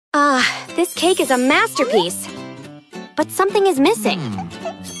This cake is a masterpiece. But something is missing.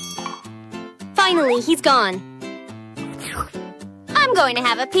 Finally, he's gone. I'm going to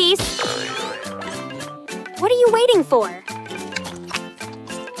have a piece. What are you waiting for?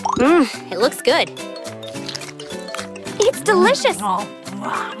 It looks good. It's delicious. I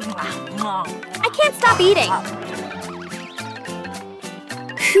can't stop eating.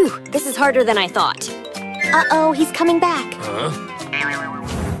 Phew, this is harder than I thought. Uh-oh, he's coming back.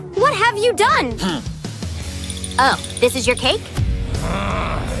 What have you done? Oh, this is your cake?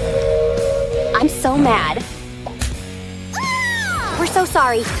 I'm so mad. We're so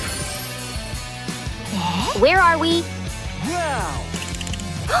sorry. Where are we?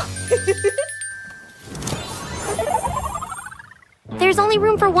 There's only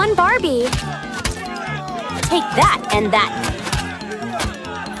room for one Barbie. Take that and that.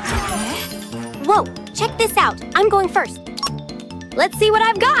 Whoa, check this out. I'm going first. Let's see what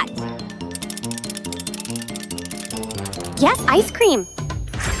I've got. Yes, ice cream.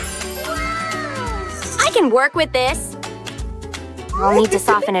 I can work with this. I'll need to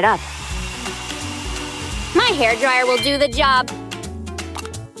soften it up. My hairdryer will do the job.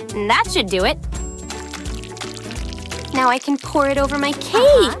 That should do it. Now I can pour it over my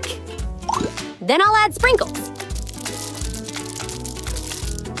cake. Then I'll add sprinkles.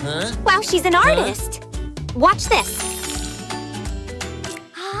 Wow, she's an artist. Watch this.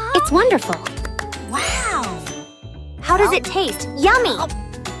 It's wonderful. Wow. How does it taste? Yummy.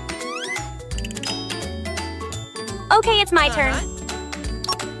 Okay, it's my turn.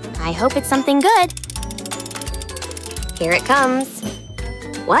 I hope it's something good. Here it comes.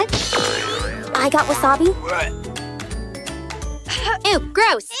 What? I got wasabi? Ew,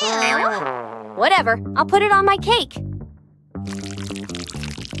 gross. Whatever, I'll put it on my cake.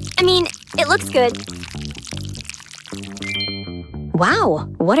 I mean, it looks good. Wow,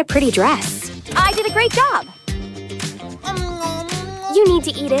 what a pretty dress. I did a great job. You need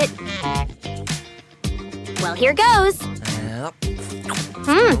to eat it. Well, here goes.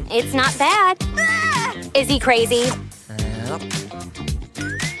 It's not bad. Is he crazy?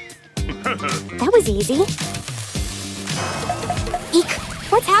 That was easy. Eek,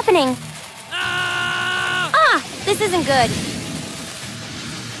 what's happening? This isn't good.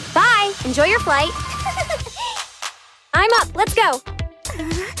 Bye, enjoy your flight. I'm up, let's go.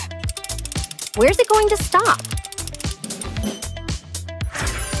 Where's it going to stop?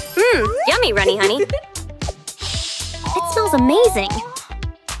 Yummy, Runny Honey. It smells amazing.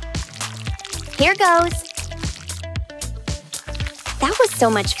 Here goes. That was so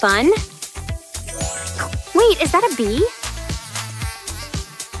much fun. Wait, is that a bee?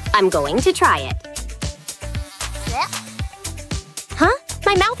 I'm going to try it. Huh?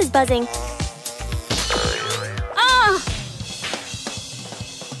 My mouth is buzzing.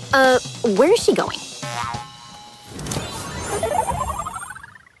 Where is she going?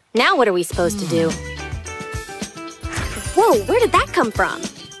 Now what are we supposed to do? Whoa, where did that come from?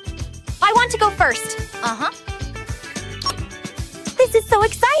 I want to go first. This is so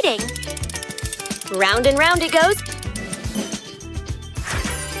exciting. Round and round it goes.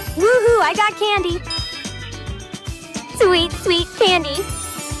 Woohoo, I got candy. Sweet, sweet candy.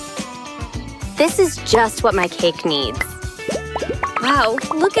 This is just what my cake needs. Wow,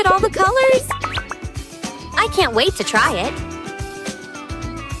 look at all the colors. I can't wait to try it.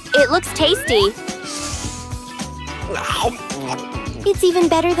 It looks tasty. It's even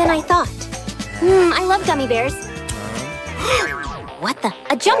better than I thought. I love gummy bears. What the?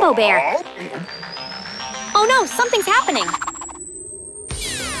 A jumbo bear. Oh no, something's happening.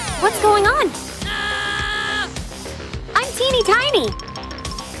 What's going on? I'm teeny tiny.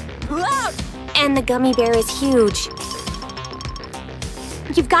 And the gummy bear is huge.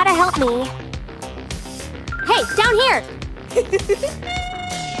 You've got to help me. Hey, down here.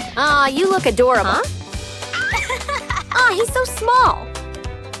 Aw, you look adorable. Aw, he's so small.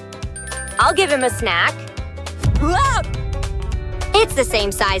 I'll give him a snack. It's the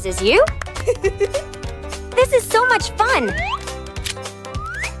same size as you. This is so much fun.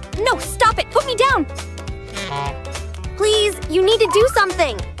 No, stop it. Put me down. Please, you need to do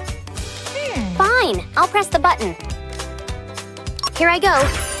something. Fine, I'll press the button. Here I go.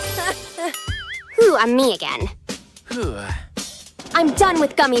 Whew, I'm me again. I'm done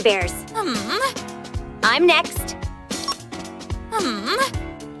with gummy bears. I'm next.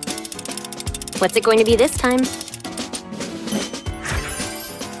 What's it going to be this time?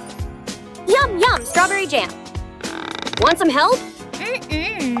 Yum, yum, strawberry jam. Want some help?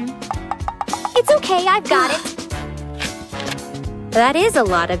 It's okay, I've got it. That is a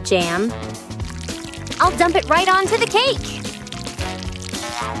lot of jam. I'll dump it right onto the cake.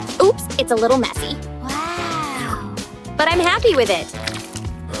 It's a little messy. Wow. But I'm happy with it.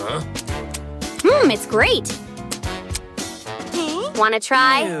 Huh? It's great. Wanna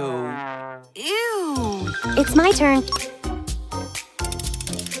try? Ew. It's my turn.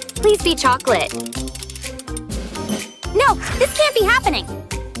 Please be chocolate. No, this can't be happening.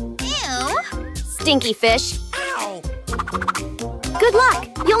 Ew. Stinky fish. Ow! Good luck.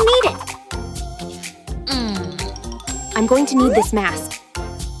 You'll need it. I'm going to need this mask.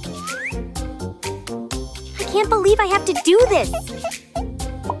 I can't believe I have to do this.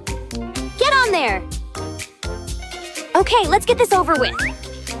 Get on there. Okay, let's get this over with.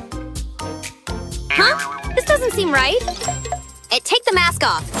 Huh? This doesn't seem right. Take the mask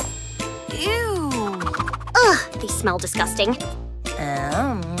off. Ew. Ugh, they smell disgusting.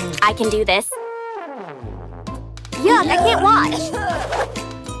 I can do this. Yuck, I can't watch.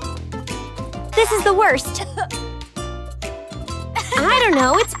 This is the worst. I don't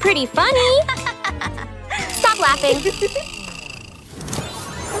know, it's pretty funny. Stop laughing.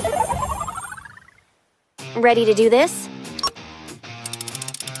 Ready to do this?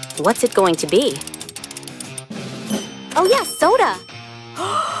 What's it going to be? Oh yeah, soda.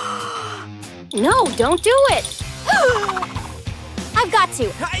 No, don't do it. I've got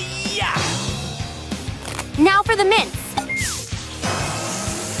to. Hi-ya! Now for the mints.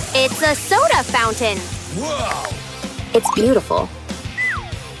 It's a soda fountain. Whoa! It's beautiful.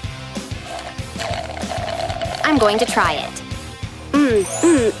 I'm going to try it.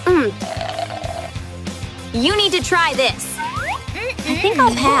 You need to try this. I think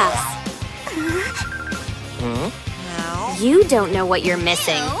I'll pass. You don't know what you're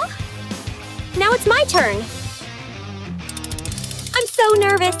missing. Now it's my turn. I'm so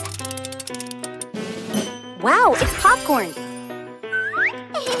nervous. Wow, it's popcorn.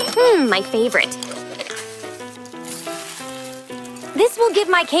 My favorite. This will give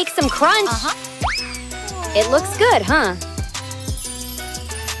my cake some crunch. It looks good, huh?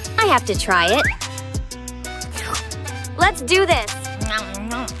 I have to try it. Let's do this.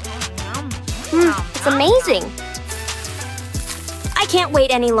 It's amazing. I can't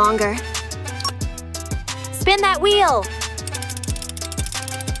wait any longer. Spin that wheel.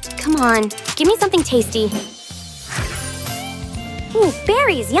 Come on, give me something tasty. Ooh,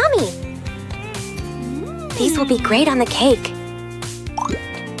 berries, yummy. These will be great on the cake.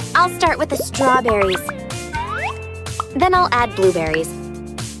 I'll start with the strawberries. Then I'll add blueberries.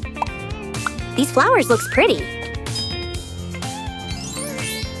 These flowers look pretty.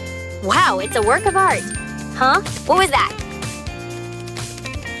 Wow, it's a work of art. Huh? What was that?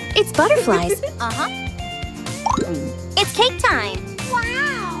 It's butterflies. It's cake time.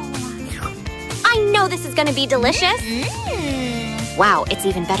 Wow. I know this is gonna be delicious. Wow, it's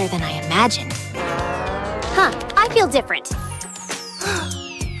even better than I imagined. Huh, I feel different.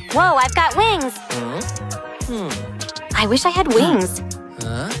 Whoa, I've got wings. I wish I had wings.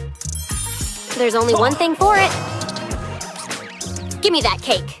 There's only one thing for it. Give me that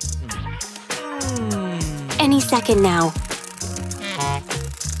cake. Any second now.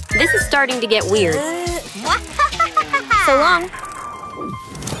 This is starting to get weird. So long.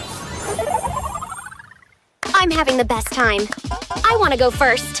 I'm having the best time. I want to go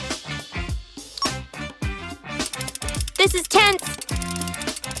first. This is tense.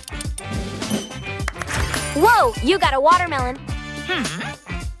 Whoa, you got a watermelon.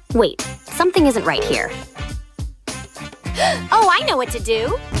 Wait, something isn't right here. Oh, I know what to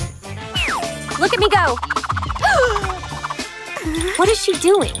do. Look at me go. What is she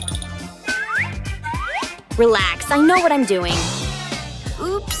doing? Relax, I know what I'm doing.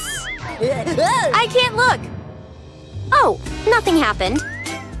 Oops. I can't look. Oh, nothing happened.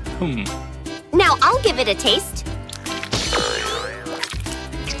 Now I'll give it a taste.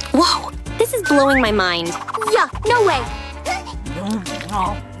 Whoa, this is blowing my mind. Yeah, no way.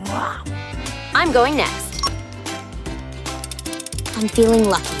 I'm going next. I'm feeling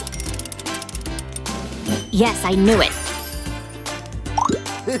lucky. Yes, I knew it.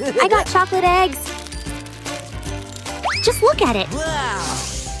 I got chocolate eggs. Just look at it.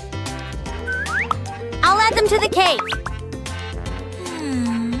 I'll add them to the cake.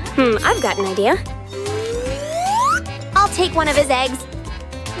 I've got an idea. I'll take one of his eggs.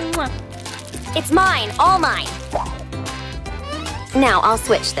 It's mine, all mine. Now I'll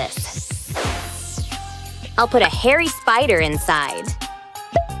switch this. I'll put a hairy spider inside.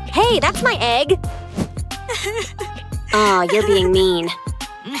 Hey, that's my egg. Aw, you're being mean.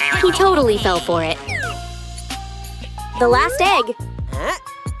 He totally fell for it. The last egg.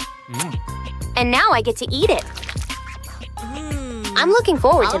 And now I get to eat it. I'm looking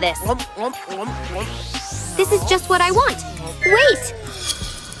forward to this. This is just what I want. Wait!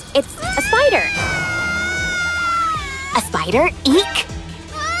 It's a spider. A spider? Eek!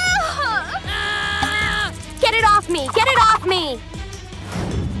 Get it off me! Get it off me!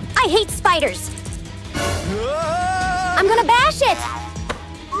 I hate spiders. I'm gonna bash it!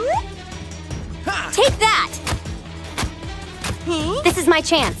 Take that! This is my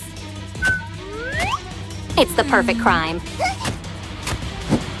chance. It's the perfect crime.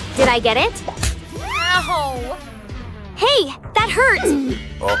 Did I get it? Ow! Hey, that hurt!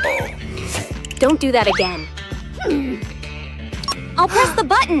 Uh-oh. Don't do that again. I'll press the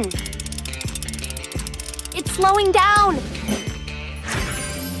button. It's slowing down.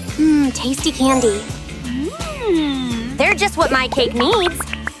 Tasty candy. They're just what my cake needs.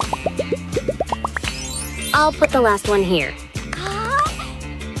 I'll put the last one here.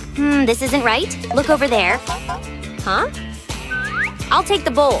 This isn't right. Look over there. Huh? I'll take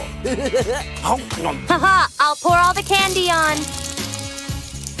the bowl. Haha, I'll pour all the candy on.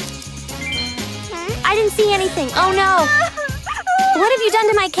 I didn't see anything. Oh no. What have you done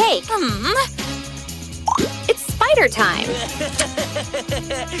to my cake? It's spider time.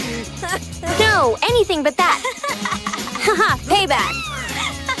 No, anything but that. Haha, payback.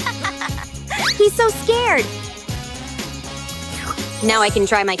 He's so scared. Now I can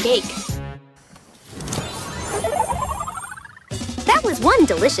try my cake. That was one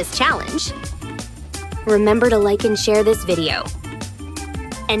delicious challenge. Remember to like and share this video.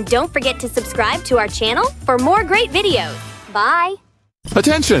 And don't forget to subscribe to our channel for more great videos. Bye!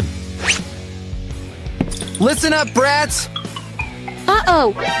 Attention! Listen up, brats!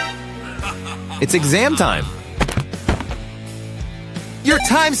 Uh-oh! It's exam time. Your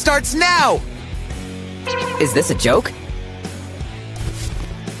time starts now! Is this a joke?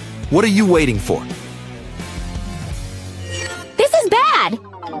 What are you waiting for? This is bad!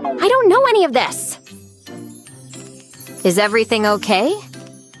 I don't know any of this. Is everything okay?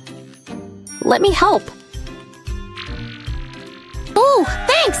 Let me help. Oh,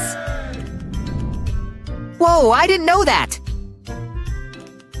 thanks! Whoa, I didn't know that!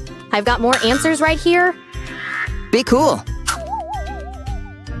 I've got more answers right here. Be cool.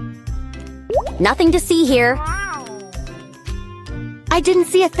 Nothing to see here. I didn't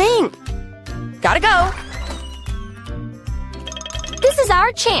see a thing. Gotta go. This is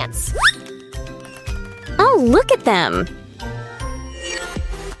our chance. Oh, look at them.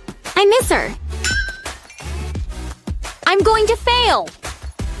 I miss her. I'm going to fail.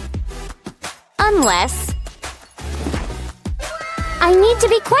 Unless… I need to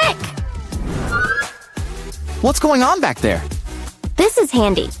be quick. What's going on back there? This is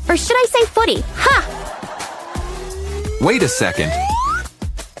handy. Or should I say footy? Ha! Wait a second.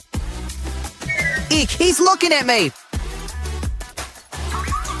 Eek, he's looking at me!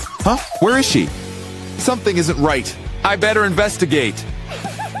 Huh? Where is she? Something isn't right. I better investigate.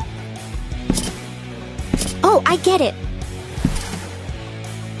 Oh, I get it.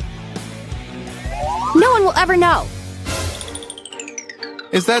 No one will ever know.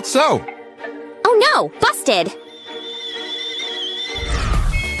 Is that so? Oh no, busted.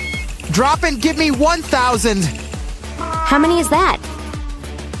 Drop and give me 1,000! How many is that?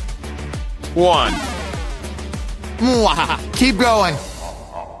 1. Mwah. Keep going.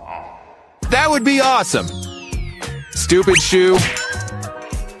 That would be awesome. Stupid shoe.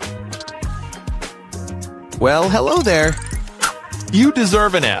 Well, hello there. You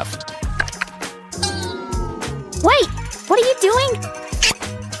deserve an F. Wait, what are you doing?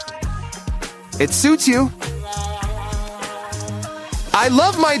 It suits you. I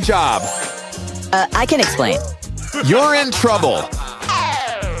love my job. I can explain. You're in trouble.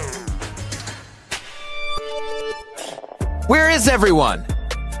 Where is everyone?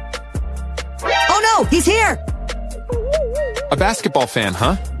 Oh no, he's here! A basketball fan,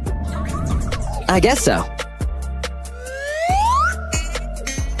 huh? I guess so.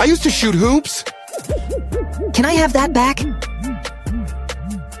 I used to shoot hoops. Can I have that back?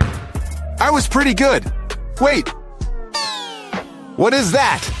 I was pretty good. Wait. What is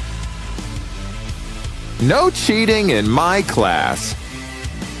that? No cheating in my class.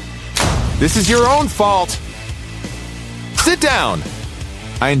 This is your own fault. Sit down.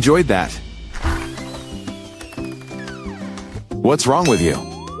 I enjoyed that. What's wrong with you?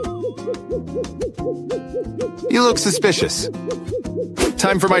 You look suspicious.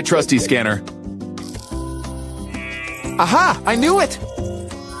 Time for my trusty scanner. Aha! I knew it!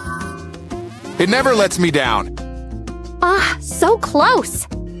 It never lets me down. Ah, so close.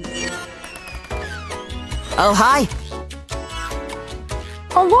 Oh, hi.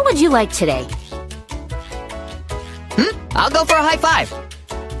 Oh, what would you like today? I'll go for a high five.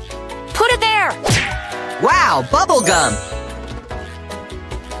 Put it there! Wow, bubble gum.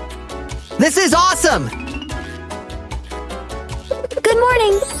 This is awesome! Good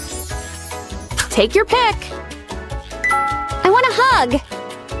morning. Take your pick. I want a hug.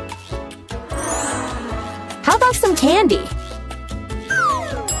 How about some candy?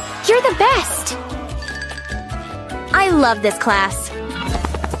 You're the best. I love this class.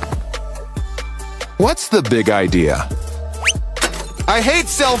 What's the big idea? I hate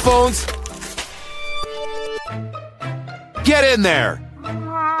cell phones! Get in there!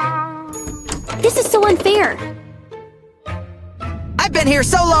 This is so unfair. I've been here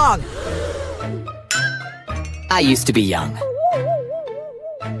so long! I used to be young.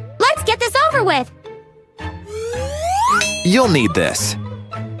 Let's get this over with. You'll need this.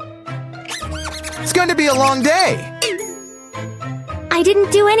 It's going to be a long day. I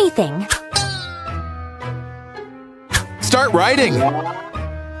didn't do anything. Start writing.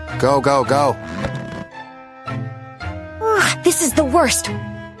 Go, go, go. Ugh, this is the worst.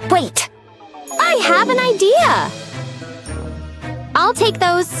 Wait. I have an idea. I'll take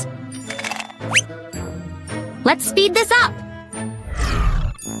those. Let's speed this up.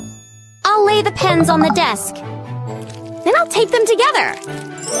 I'll lay the pens on the desk. Then I'll tape them together.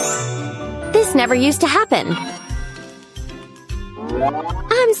 This never used to happen.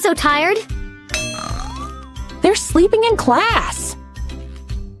 I'm so tired. They're sleeping in class.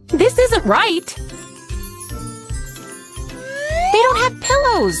 This isn't right. They don't have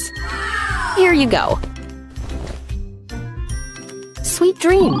pillows. Here you go. Sweet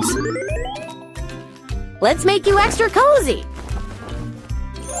dreams. Let's make you extra cozy.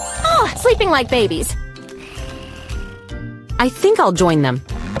 Oh, sleeping like babies. I think I'll join them.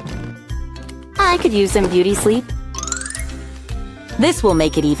 I could use some beauty sleep. This will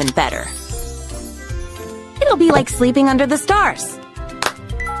make it even better. It'll be like sleeping under the stars.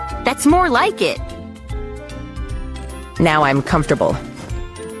 That's more like it. Now I'm comfortable.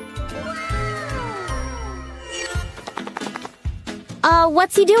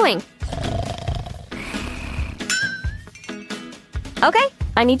 What's he doing? Okay,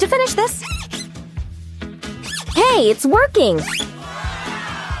 I need to finish this. Hey, it's working.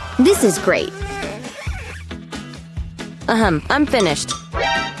 This is great. I'm finished.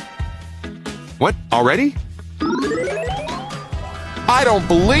 What? Already? I don't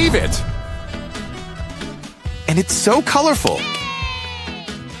believe it! And it's so colorful.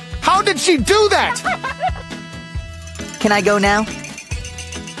 How did she do that? Can I go now?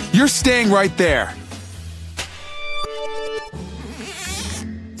 You're staying right there.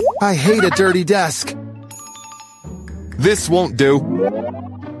 I hate a dirty desk. This won't do.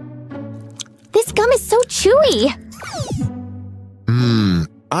 This gum is so chewy.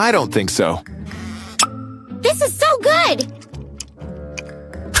 I don't think so. This is so good.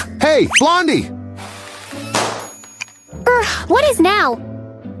 Hey, Blondie! What is now?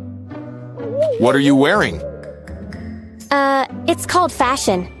 What are you wearing? It's called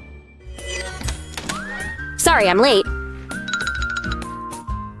fashion. Sorry, I'm late.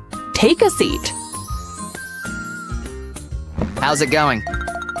 Take a seat. How's it going?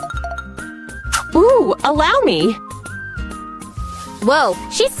 Ooh, allow me. Whoa,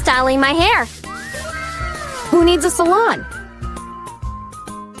 she's styling my hair. Who needs a salon?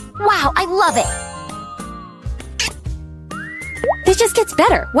 Wow, I love it. This just gets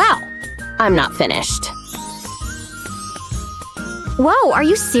better. Wow. I'm not finished. Whoa, are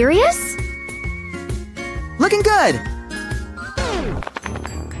you serious? Looking good!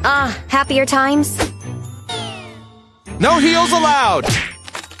 Happier times? No heels allowed!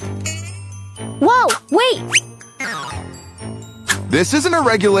 Whoa, wait! This isn't a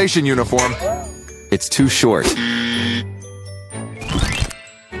regulation uniform. It's too short.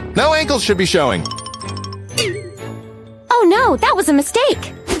 No ankles should be showing. Oh no, that was a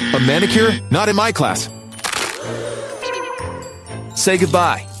mistake. A manicure? Not in my class. Say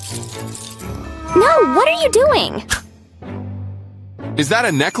goodbye. No, what are you doing? Is that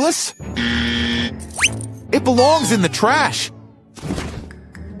a necklace? It belongs in the trash.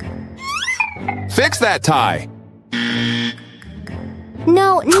 Fix that tie.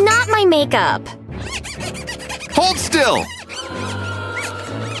 No, not my makeup. Hold still.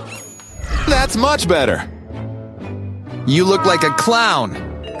 That's much better. You look like a clown.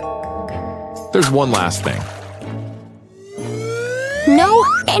 There's one last thing. No,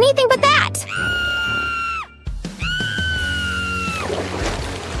 anything but that.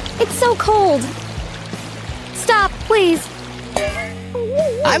 It's so cold. Stop, please.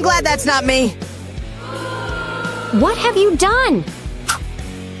 I'm glad that's not me! What have you done?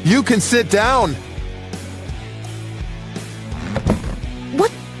 You can sit down.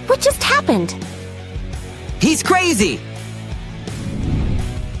 What just happened? He's crazy!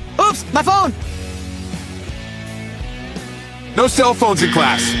 Oops! My phone! No cell phones in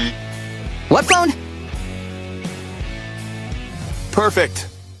class. What phone? Perfect.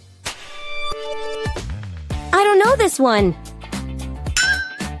 I don't know this one.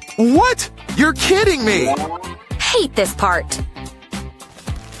 What? You're kidding me! Hate this part.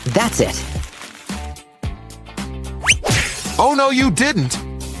 That's it. Oh no, you didn't!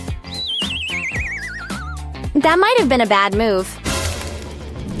 That might have been a bad move.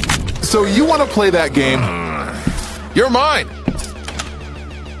 So you want to play that game? You're mine!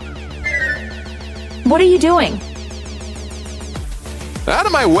 What are you doing? Out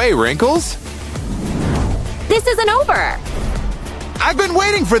of my way, Wrinkles! This isn't over. I've been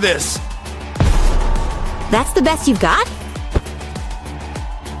waiting for this! That's the best you've got?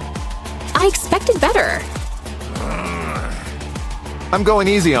 I expected better. I'm going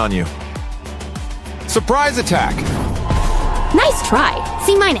easy on you. Surprise attack! Nice try.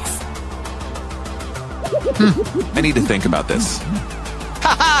 C-. I need to think about this.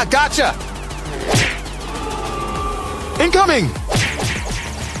 Haha, gotcha! Incoming!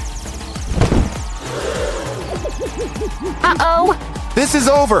 Uh-oh. This is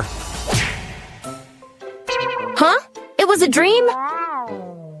over! Huh? It was a dream?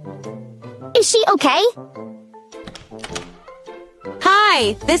 Is she okay?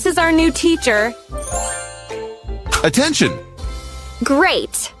 Hi, this is our new teacher. Attention!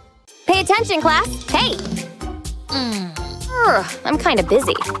 Great. Pay attention, class. Hey! I'm kind of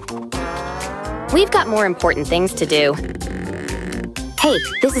busy. We've got more important things to do. Hey,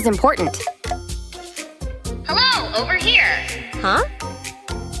 this is important. Hello, over here. Huh?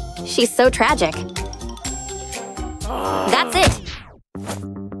 She's so tragic. That's it.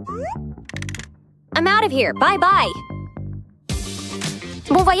 I'm out of here. Bye-bye.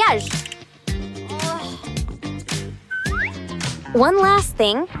 Bon voyage. One last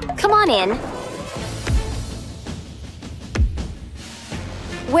thing. Come on in.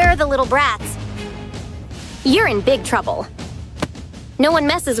 Where are the little brats? You're in big trouble. No one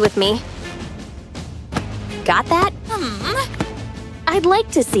messes with me. Got that? I'd like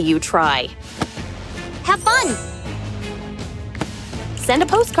to see you try. Have fun! Send a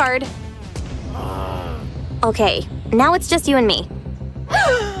postcard. Okay, now it's just you and me.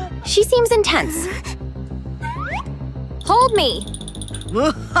 She seems intense. Hold me!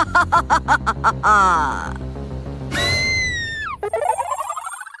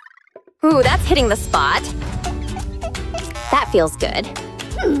 Ooh, that's hitting the spot. That feels good.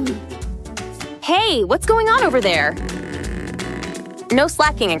 Hey, what's going on over there? No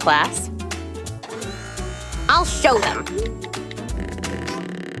slacking in class. I'll show them.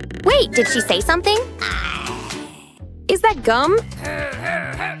 Wait, did she say something? Is that gum?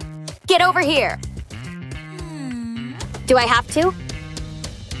 Get over here. Do I have to?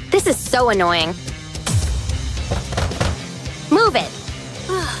 This is so annoying. Move it.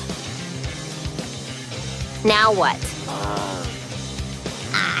 Now what?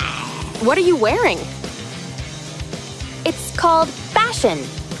 What are you wearing? It's called fashion.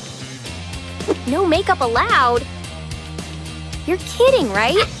 No makeup allowed. You're kidding,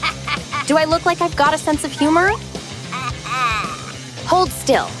 right? Do I look like I've got a sense of humor? Hold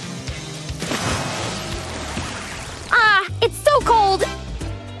still. Ah, it's so cold!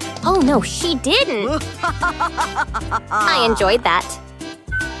 Oh no, she didn't! I enjoyed that.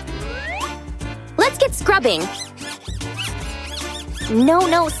 Let's get scrubbing.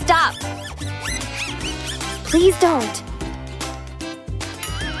 No, stop. Please don't.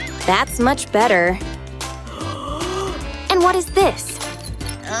 That's much better. And what is this?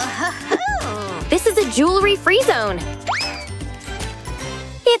 This is a jewelry-free zone.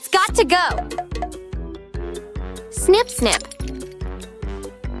 It's got to go. Snip, snip.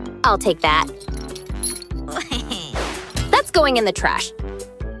 I'll take that. That's going in the trash.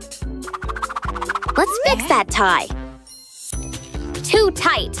 Let's fix that tie. Too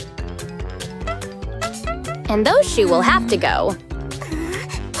tight. And those shoes will have to go.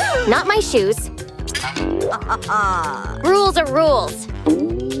 Not my shoes. Rules are rules.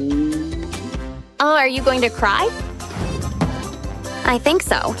 Oh, are you going to cry? I think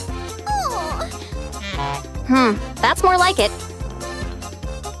so. That's more like it.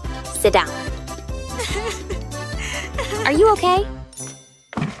 Sit down. Are you okay?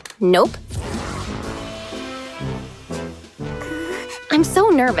 Nope. I'm so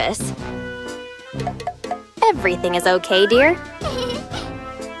nervous. Everything is okay, dear.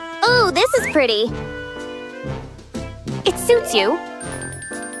 Ooh, this is pretty. It suits you.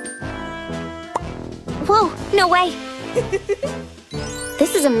 Whoa, no way.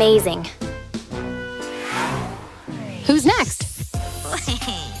 This is amazing. Who's next?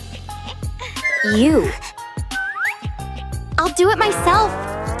 You. I'll do it myself.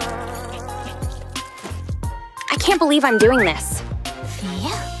 I can't believe I'm doing this.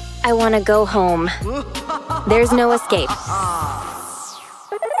 I want to go home. There's no escape.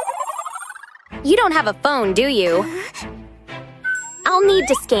 You don't have a phone, do you? I'll need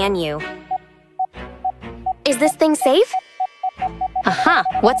to scan you. Is this thing safe? Uh-huh.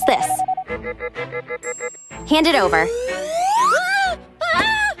 What's this? Hand it over.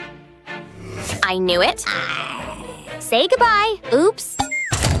 I knew it. Say goodbye. Oops.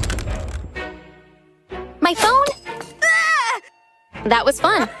 My phone? That was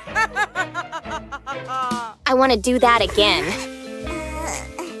fun. I want to do that again.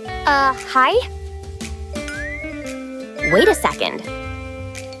 Hi? Wait a second.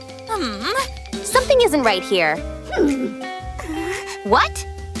 Something isn't right here. What?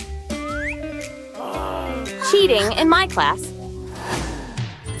 Cheating in my class.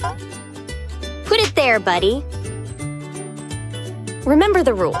 Put it there, buddy. Remember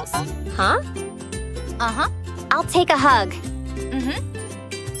the rules. Huh? Uh-huh. I'll take a hug.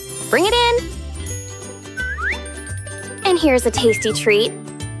 Bring it in. And here's a tasty treat.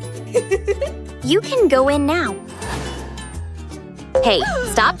 You can go in now. Hey,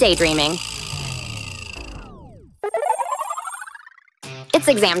 stop daydreaming. It's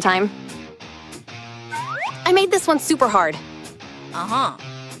exam time. I made this one super hard. Uh-huh.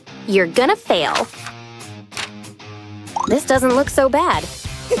 You're gonna fail. This doesn't look so bad.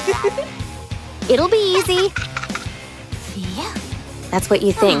 It'll be easy. Yeah. That's what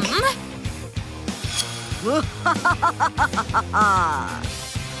you think.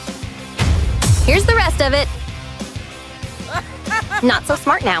 Here's the rest of it. Not so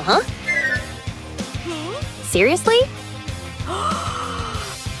smart now, huh? Seriously?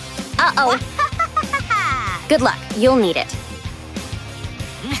 Uh-oh. Good luck. You'll need it.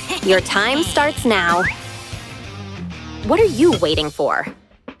 Your time starts now. What are you waiting for?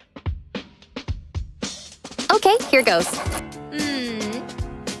 Okay, here goes.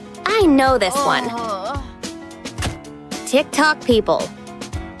 I know this one. TikTok people.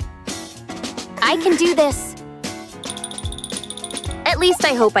 I can do this. At least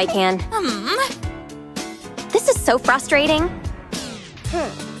I hope I can. This is so frustrating.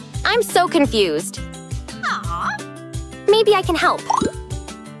 I'm so confused. Maybe I can help.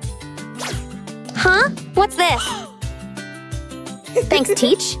 Huh? What's this? Thanks,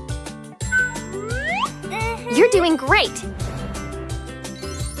 Teach. You're doing great.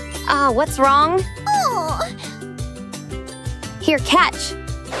 What's wrong? Here, catch.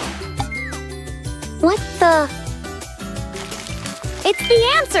 What the? It's the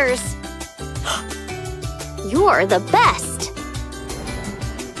answers! You're the best!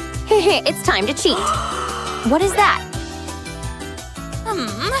 It's time to cheat. What is that?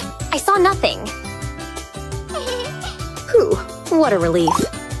 I saw nothing. Whew, what a relief.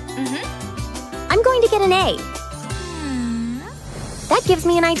 I'm going to get an A. That gives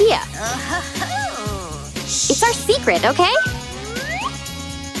me an idea. It's our secret, okay?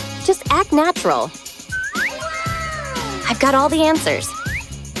 Just act natural. I've got all the answers.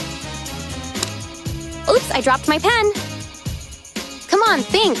 Oops, I dropped my pen. Come on,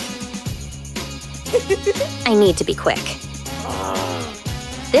 think. I need to be quick.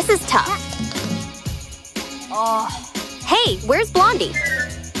 This is tough. Hey, where's Blondie?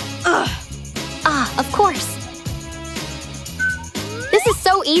 Of course. This is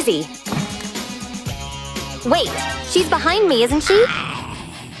so easy. Wait, she's behind me, isn't she?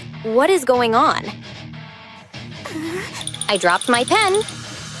 What is going on? I dropped my pen.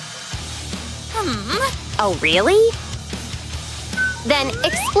 Oh, really? Then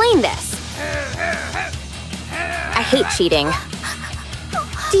explain this. I hate cheating.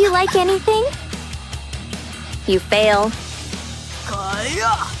 Do you like anything? You fail.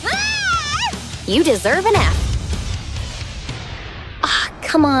 You deserve an F.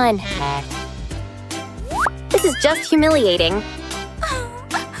 Come on. This is just humiliating.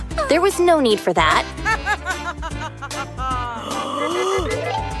 There was no need for that.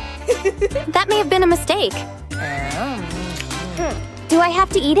 That may have been a mistake. Do I have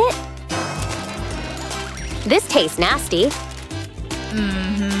to eat it? This tastes nasty.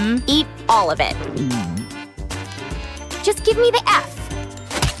 Eat all of it. Just give me the F.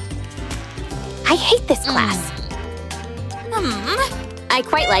 I hate this class. I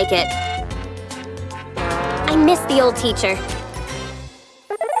quite like it. I miss the old teacher.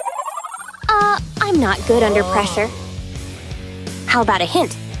 I'm not good under pressure. How about a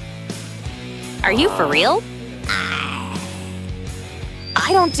hint? Are you for real?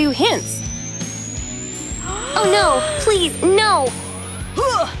 I don't do hints. Oh no, please, no!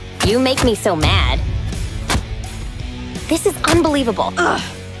 You make me so mad. This is unbelievable. Ugh.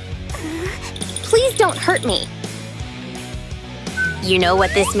 Please don't hurt me. You know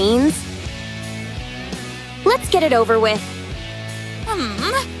what this means? Let's get it over with.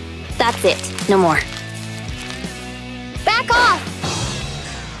 That's it. No more. Back off!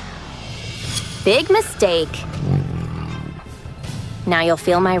 Big mistake. Now you'll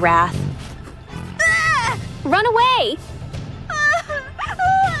feel my wrath. Run away!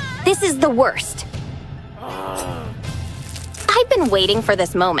 This is the worst. I've been waiting for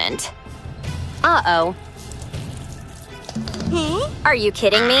this moment. Uh-oh. Are you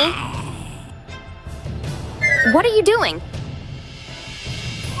kidding me? What are you doing?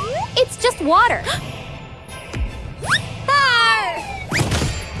 It's just water.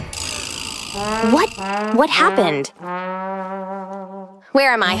 What happened?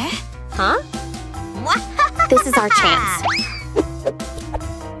 Where am I? Huh? This is our chance.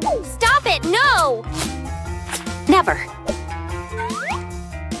 Stop it! No! Never.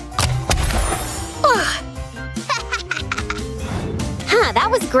 Ugh. Huh, that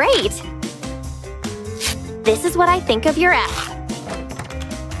was great. This is what I think of your ex.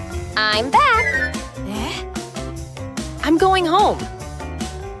 I'm back. I'm going home.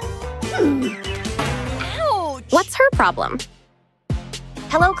 Ouch! What's her problem?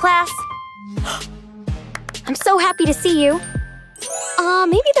 Hello, class. I'm so happy to see you.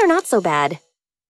 Maybe they're not so bad.